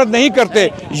आपसे नफरत नहीं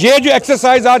करते. ये जो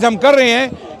एक्सरसाइज आज हम कर रहे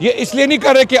हैं ये इसलिए नहीं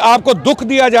कर रहे कि आपको दुख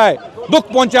दिया जाए,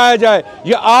 दुख पहुंचाया जाए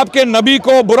या आपके नबी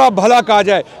को बुरा भला कहा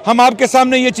जाए. हम आपके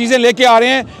सामने ये चीज़ें लेके आ रहे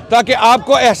हैं ताकि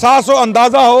आपको एहसास हो,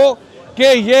 अंदाज़ा हो कि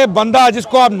ये बंदा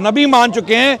जिसको आप नबी मान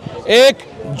चुके हैं एक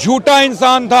झूठा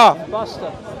इंसान था,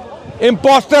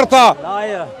 इम्पोस्टर था.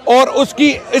 और उसकी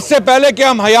इससे पहले कि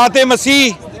हम हयात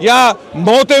मसीह या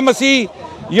मौत मसीह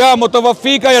या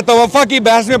मुतवफ़ी का या तवफ़ा की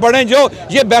बहस में पढ़ें, जो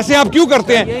ये बहसें आप क्यों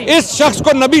करते हैं? इस शख्स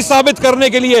को नबी साबित करने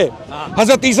के लिए.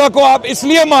 हज़रत ईसा को आप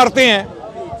इसलिए मारते हैं,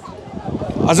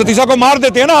 हज़रत ईसा को मार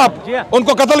देते हैं ना आप,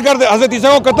 उनको कत्ल कर दे. हज़रत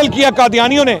ईसा को कत्ल किया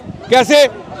कादियानियों ने. कैसे?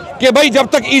 कि भाई जब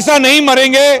तक ईसा नहीं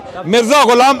मरेंगे मिर्ज़ा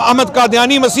गुलाम अहमद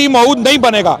कादियानी मसीह मऊद नहीं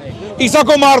बनेगा, ईसा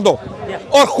को मार दो.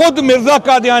 और ख़ुद मिर्ज़ा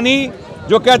कादियानी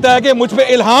जो कहता है कि मुझ पे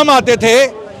इल्हाम आते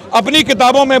थे, अपनी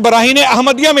किताबों में बराहीन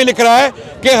अहमदिया में लिख रहा है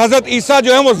कि हज़रत ईसा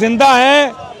जो है वो जिंदा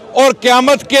हैं और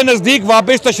क़यामत के नज़दीक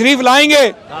वापस तशरीफ़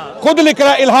लाएंगे. खुद लिख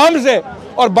रहा है इल्हाम से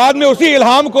और बाद में उसी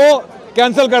इल्हाम को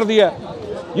कैंसिल कर दिया.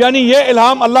 यानी ये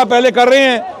इल्हाम अल्लाह पहले कर रहे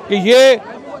हैं कि ये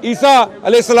ईसा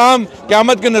अलैहिस्सलाम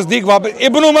क़यामत के नज़दीक वापस.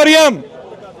 इब्नु मरियम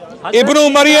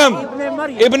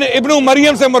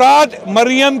से मुराद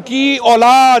मरियम की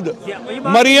औलाद,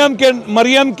 मरियम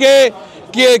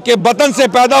के बतन से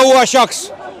पैदा हुआ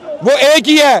शख्स वो एक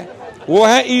ही है, वो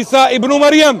है ईसा इब्नु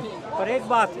मरियम. पर एक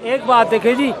बात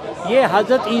देखिए जी, ये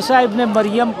हज़रत ईसा इब्न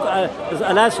मरियम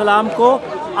अलैहिस्सलाम को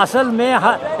असल में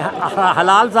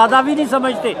हलाल ज़्यादा भी नहीं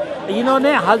समझते.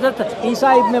 इन्होंने हज़रत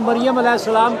ईसा इब्न मरियम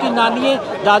अलैहिस्सलाम की नानियों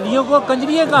दादियों को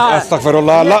कंजरियाँ कहा है.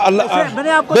 अस्तगफिरुल्लाह.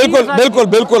 मैंने आपको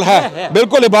बिल्कुल है,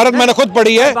 बिल्कुल इबारत मैंने खुद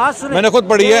पढ़ी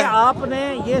है,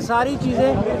 आपने ये सारी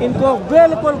चीज़ें इनको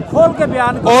बिल्कुल खोल के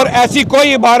बयान किया. और ऐसी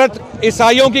कोई इबारत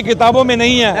ईसाइयों की किताबों में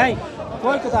नहीं है,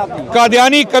 कोई किताब नहीं.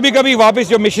 कादियानी कभी कभी वापस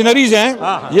जो मिशनरीज हैं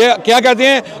ये क्या कहते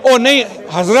हैं, ओ नहीं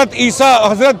हज़रत ईसा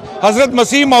हज़रत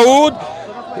मसीह मऊद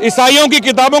ईसाइयों की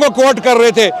किताबों को कोट कर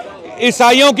रहे थे.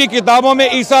 ईसाइयों की किताबों में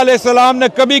ईसा अलैहिस्सलाम ने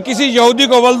कभी किसी यहूदी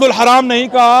को वल्दुल हराम नहीं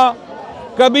कहा,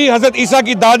 कभी हज़रत ईसा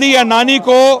की दादी या नानी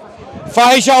को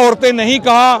फाहिशा औरतें नहीं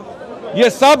कहा. ये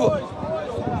सब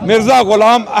मिर्ज़ा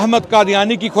गुलाम अहमद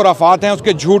कादियानी की खुराफात हैं,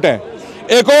 उसके झूठ हैं.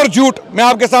 एक और झूठ मैं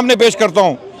आपके सामने पेश करता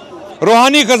हूँ.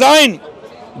 रूहानी खजाइन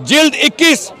जिल्द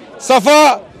 21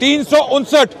 सफ़ा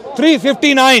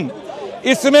 359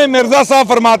 इसमें मिर्ज़ा साहब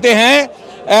फरमाते हैं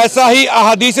ऐसा ही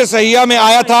अहादीस सहीहा में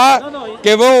आया था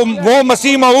कि वो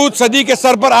मसीह मऊद सदी के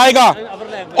सर पर आएगा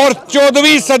और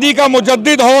 14वीं सदी का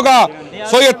मुजद्दिद होगा।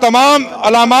 सो ये तमाम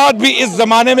अलामात भी इस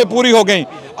ज़माने में पूरी हो गई।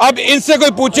 अब इनसे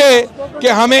कोई पूछे कि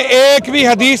हमें एक भी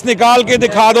हदीस निकाल के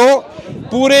दिखा दो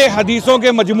पूरे हदीसों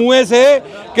के मजमूए से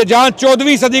कि जहाँ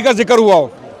 14वीं सदी का जिक्र हुआ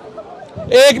हो,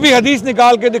 एक भी हदीस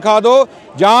निकाल के दिखा दो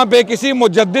जहाँ पे किसी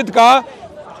मुजद्दिद का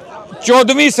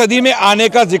 14वीं सदी में आने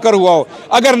का जिक्र हुआ हो।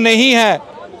 अगर नहीं है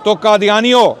तो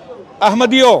कादियानियों,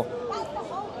 अहमदियों,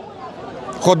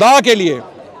 खुदा के लिए,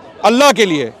 अल्लाह के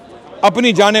लिए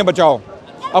अपनी जानें बचाओ,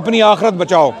 अपनी आखिरत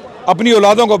बचाओ, अपनी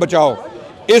औलादों को बचाओ।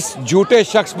 इस झूठे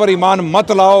शख्स पर ईमान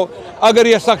मत लाओ। अगर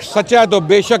यह शख्स सच्चा है तो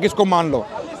बेशक इसको मान लो,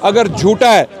 अगर झूठा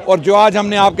है और जो आज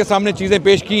हमने आपके सामने चीज़ें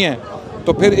पेश की हैं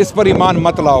तो फिर इस पर ईमान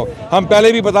मत लाओ। हम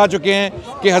पहले भी बता चुके हैं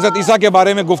कि हज़रत ईसा के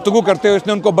बारे में गुफ्तगू करते हुए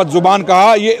इसने उनको बदजुबान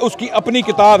कहा। ये उसकी अपनी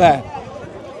किताब है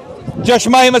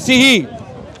चश्मा मसीही।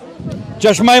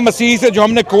 चश्मा मसीही से जो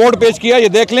हमने कोड पेश किया, ये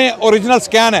देख लें, ओरिजिनल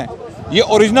स्कैन है, ये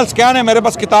ओरिजिनल स्कैन है मेरे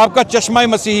पास किताब का, चश्मा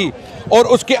मसीही। और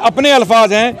उसके अपने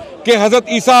अल्फाज हैं कि हज़रत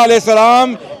ईसा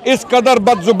अलैहिस्सलाम इस कदर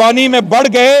बदजुबानी में बढ़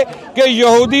गए कि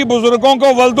यहूदी बुजुर्गों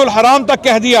को वल्दुल हराम तक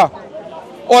कह दिया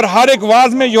और हर एक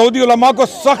वाज में यहूदी उलमा को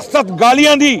सख्त सख्त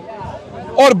गालियां दी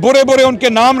और बुरे बुरे उनके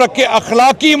नाम रखे।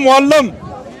 अखलाकी मुअल्लम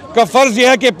का फ़र्ज़ यह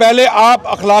है कि पहले आप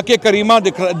अखलाक करीमा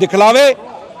दिखलावे,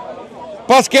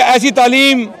 बस कि ऐसी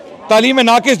तालीम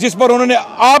नाकिस जिस पर उन्होंने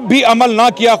आप भी अमल ना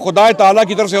किया खुदा ताला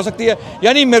की तरफ से हो सकती है।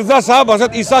 यानी मिर्ज़ा साहब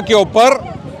हज़रत ईसा के ऊपर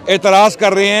एतराज़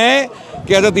कर रहे हैं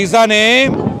कि हज़रत ईसा ने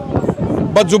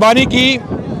बदजुबानी की।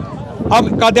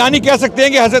 अब कादियानी कह सकते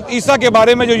हैं कि हज़रत ईसा के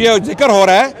बारे में जो ये जिक्र हो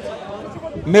रहा है,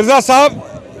 मिर्ज़ा साहब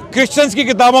क्रिश्चियंस की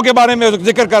किताबों के बारे में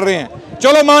जिक्र कर रहे हैं।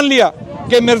 चलो मान लिया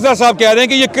कि मिर्ज़ा साहब कह रहे हैं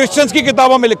कि ये क्रिश्चियंस की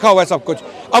किताबों में लिखा हुआ है सब कुछ।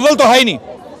 अव्वल तो है ही नहीं,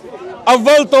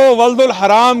 अव्वल तो वल्दुल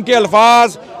हराम के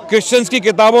अल्फाज क्रिश्चियंस की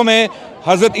किताबों में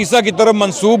हज़रत ईसा की तरफ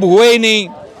मंसूब हुए ही नहीं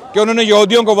कि उन्होंने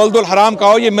यहूदियों को वल्दुल हराम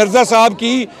कहा। ये मिर्ज़ा साहब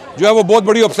की जो है वो बहुत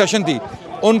बड़ी ऑब्सेशन थी,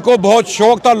 उनको बहुत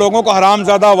शौक़ था लोगों को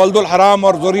हरामज़ादा, वल्दुल हराम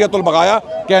और ज़ुर्रियतुल बगाया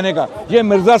कहने का। ये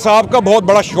मिर्ज़ा साहब का बहुत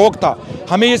बड़ा शौक़ था।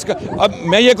 हमें इसका, अब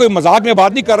मैं ये कोई मजाक में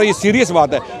बात नहीं कर रहा, ये सीरियस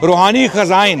बात है। रूहानी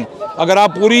ख़ज़ाइन, अगर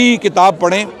आप पूरी किताब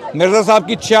पढ़ें, मिर्ज़ा साहब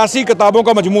की 86 किताबों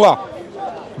का मजमुआ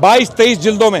 22-23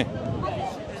 जिल्दों में,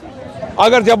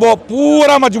 अगर जब वो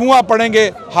पूरा मजमुआ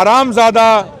पढ़ेंगे,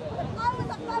 हरामज़ादा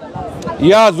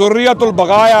या ज़ुर्रियतुल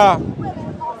बगाया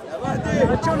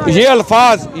ये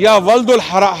अल्फाज या वल्दुल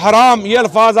हराम ये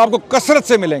अल्फाज आपको कसरत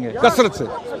से मिलेंगे, कसरत से।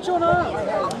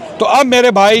 तो अब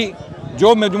मेरे भाई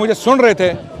जो मुझे सुन रहे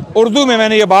थे, उर्दू में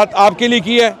मैंने ये बात आपके लिए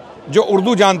की है जो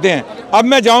उर्दू जानते हैं। अब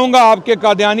मैं जाऊंगा आपके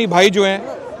कादियानी भाई जो हैं,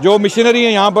 जो मिशनरी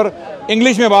हैं यहाँ पर,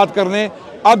 इंग्लिश में बात करने।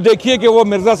 अब देखिए कि वो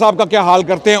मिर्ज़ा साहब का क्या हाल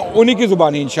करते हैं, उन्हीं की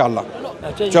ज़ुबानी इंशाअल्लाह।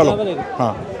 चलो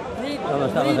हाँ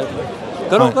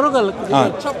करो गल। हाँ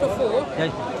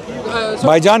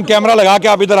भाईजान कैमरा लगा के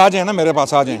आप इधर आ जाएं ना, मेरे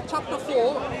पास आ जाएं।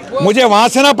 मुझे वहाँ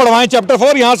से ना पढ़वाएं चैप्टर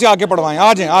 4, यहाँ से आके पढ़वाएं।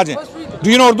 आ जाएं।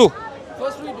 Do you know Urdu?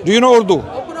 Do you know Urdu?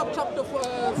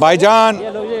 भाईजान,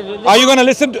 are you gonna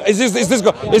listen? Is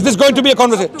this going to be a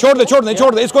conversation? छोड़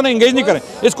दे, इसको ना एंगेज नहीं करें,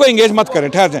 इसको एंगेज मत करें,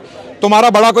 ठहर जाएं। तुम्हारा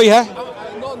बड़ा कोई है?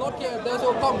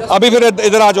 अभी फिर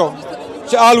इधर आ जाओ।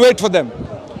 I'll wait for them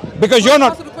because you're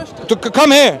not to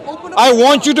come here. I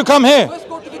want you to come here.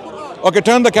 Okay,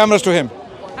 turn the cameras to him.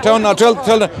 Turn all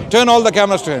the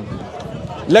cameras to him.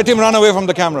 Let him run away from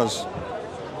the cameras.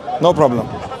 No problem.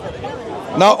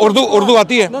 ना उर्दू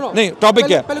आती है? नहीं, topic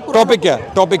क्या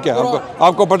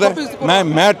आपको पता है?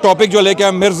 मैं topic जो लेके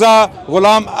आया, Mirza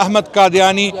Ghulam Ahmad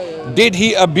Qadiani, did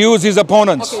he abuse his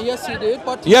opponents?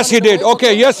 Yes he did.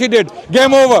 Okay, yes he did.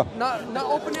 Game over.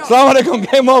 Assalamu alaikum.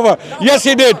 Game over. Yes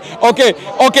he did. Okay.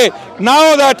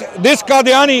 Now that this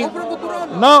Qadiani,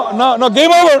 no,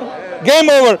 game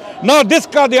over. Now this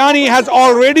Qadiani has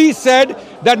already said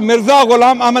that Mirza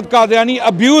Ghulam Ahmad Qadiani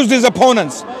abused his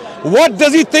opponents. What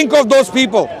does he think of those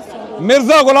people?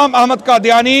 Mirza Ghulam Ahmad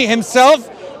Qadiani himself,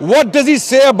 what does he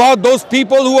say about those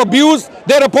people who abuse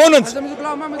their opponents?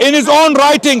 In his own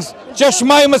writings,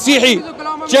 Chashma Masihi,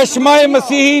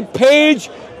 page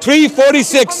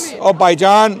 346. Oh,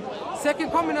 Baijan.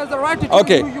 Second comment has the right to tell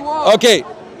you who you are. Okay.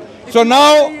 So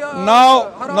now.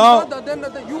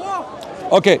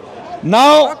 Okay.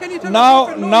 Now,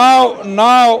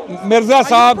 Mirza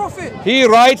Sahab, he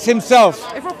writes himself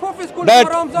that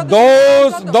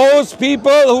those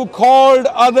people who called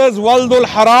others Waldul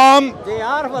Haram,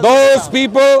 those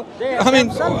people, I mean,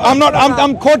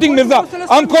 I'm quoting Mirza.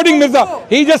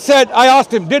 He just said, I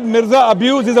asked him, did Mirza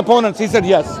abuse his opponents? He said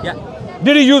yes. Yeah.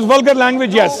 Did he use vulgar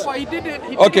language? Yes. But he did it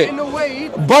in a way.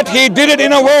 But he did it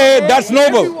in a way that's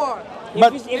noble.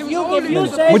 But if you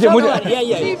say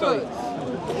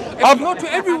Not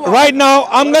to everyone. Right now,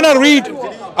 I'm gonna read.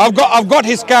 I've got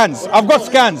his scans. I've got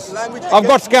scans.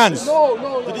 No.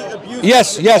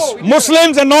 Yes.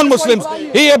 Muslims and non-Muslims.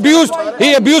 He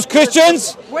abused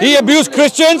Christians. He abused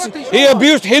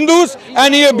Hindus,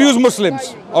 and he abused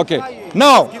Muslims. Okay.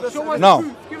 Now. Give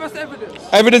us evidence.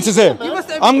 Evidence is here. Give us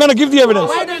evidence. I'm gonna give the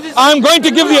evidence. I'm going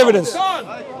to give the evidence.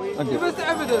 Give us the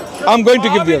evidence. I'm going to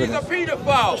give the evidence. He's a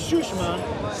pedophile.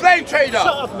 Slave trader. Shut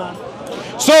up, man.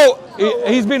 So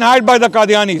he's been hired by the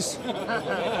Qadianis.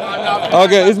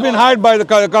 Okay, he's been hired by the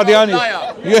Qadianis.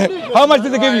 Yeah. How much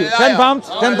did they give you? 10 pounds?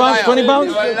 10 pounds? 20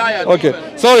 pounds? Okay,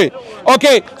 sorry.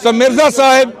 Okay, so Mirza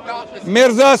Sahib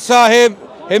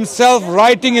himself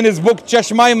writing in his book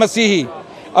Chashma-e-Masihi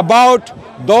about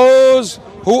those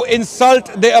who insult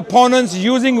their opponents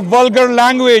using vulgar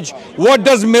language. What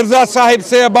does Mirza Sahib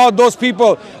say about those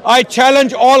people? I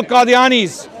challenge all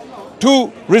Qadianis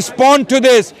to respond to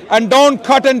this and don't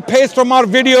cut and paste from our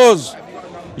videos.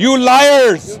 You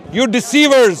liars, you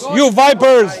deceivers, you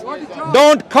vipers,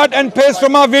 don't cut and paste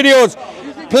from our videos.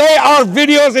 Play our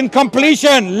videos in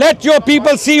completion. Let your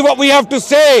people see what we have to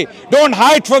say. Don't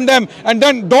hide from them, and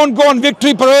then don't go on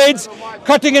victory parades,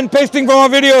 cutting and pasting from our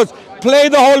videos. Play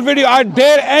the whole video. I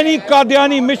dare any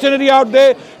Qadiani missionary out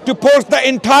there to post the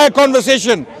entire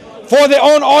conversation for their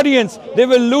own audience. They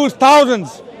will lose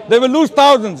thousands.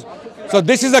 So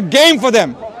this is a game for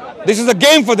them.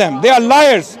 They are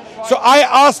liars. So I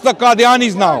ask the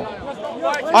Qadianis now.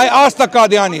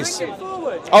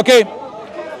 Okay.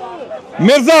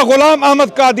 Mirza Ghulam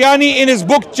Ahmad Qadiani in his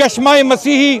book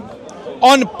Chashma-e-Masihi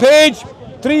on page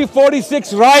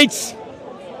 346 writes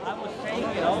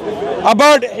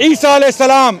about Isa alayhi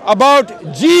salam,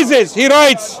 about Jesus. He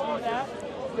writes,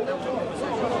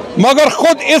 Magar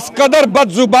khud is qadar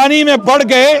badzubani mein badh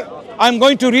gaye. I'm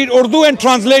going to read Urdu and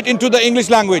translate into the English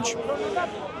language.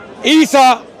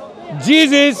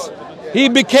 Jesus, he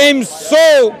became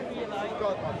so.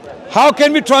 How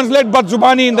can we translate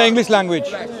badzubani in the English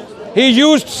language? He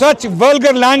used such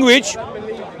vulgar language,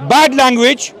 bad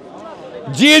language.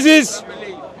 Jesus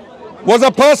was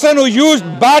a person who used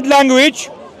bad language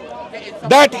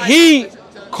that he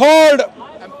called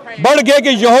बढ़ गए कि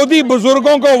यहूदी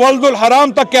बुजुर्गों को वल्दुल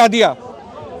हराम तक कह दिया.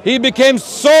 He became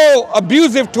so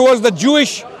abusive towards the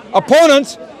Jewish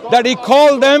opponents that he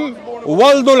called them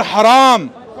waldul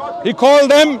haram. He called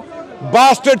them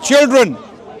bastard children.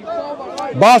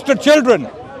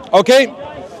 Okay?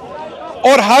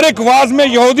 और हर एक वाज में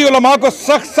यहूदी उलमा को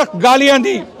सख्त गालियां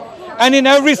दी. And in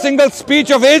every single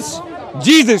speech of his,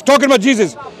 talking about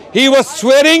Jesus, he was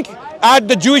swearing at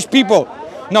the Jewish people.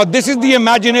 Now this is the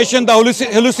imagination, the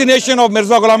hallucination of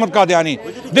Mirza Ghulam Qadiani.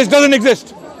 This doesn't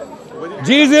exist.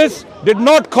 Jesus did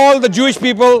not call the Jewish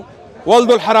people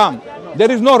Waldul Haram. There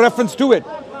is no reference to it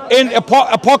in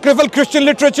apocryphal Christian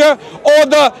literature or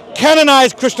the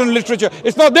canonized Christian literature.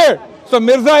 It's not there. So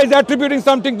Mirza is attributing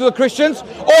something to the Christians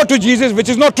or to Jesus, which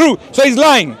is not true. So he's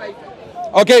lying.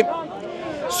 Okay.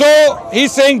 So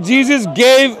he's saying Jesus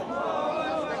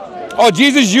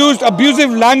used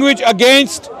abusive language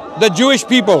against the Jewish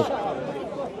people.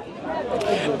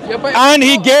 And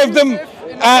he gave them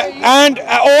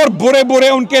or bure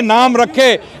unke naam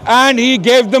rakhe, and he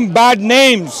gave them bad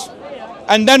names.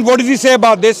 And then what does he say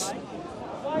about this?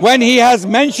 When he has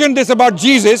mentioned this about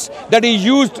Jesus, that he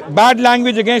used bad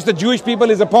language against the Jewish people,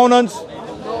 his opponents,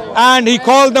 and he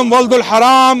called them Waldul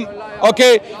Haram.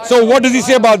 Okay, so what does he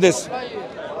say about this?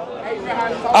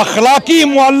 अखलाकी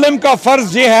Muallem का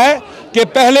फर्ज ये है कि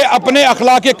पहले अपने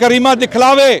अखलाक करीमा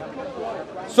दिखलावे.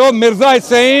 So Mirza is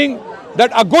saying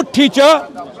that a good teacher,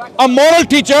 a moral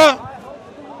teacher,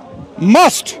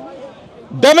 must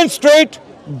demonstrate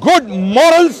good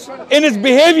morals in his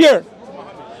behavior.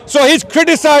 So he's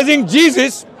criticizing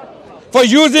Jesus for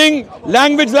using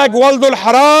language like Waldul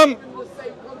Haram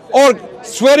or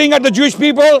swearing at the Jewish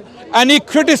people, and he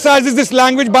criticizes this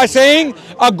language by saying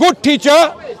a good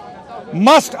teacher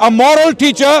a moral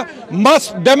teacher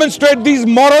must demonstrate these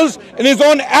morals in his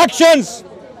own actions.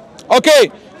 Okay,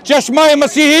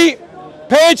 Chashma-e-Masihi,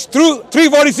 page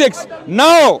 346.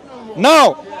 Now,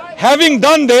 having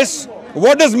done this,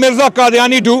 what does Mirza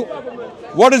Qadiani do?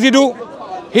 What does he do?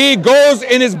 He goes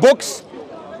in his books,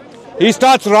 he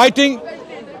starts writing,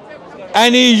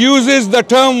 and he uses the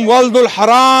term Waldul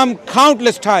Haram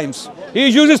countless times. He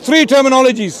uses 3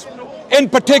 terminologies in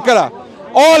particular,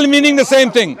 all meaning the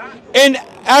same thing. In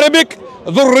Arabic,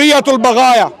 Dhurriyatul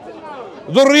Baghaya.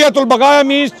 Dhurriyatul Baghaya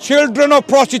means children of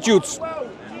prostitutes.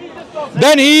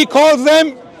 Then he calls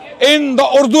them in the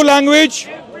Urdu language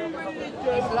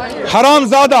Haram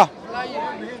Zada.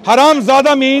 Haram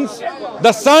Zada means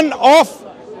the son of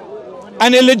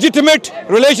an illegitimate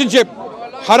relationship.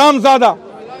 Haram Zada.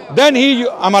 Then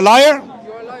I'm a liar?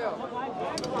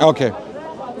 Okay.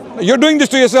 You're doing this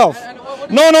to yourself.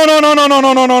 No.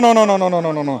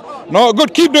 No,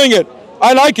 good, keep doing it.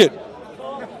 I like it.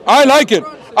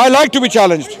 I like to be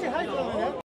challenged.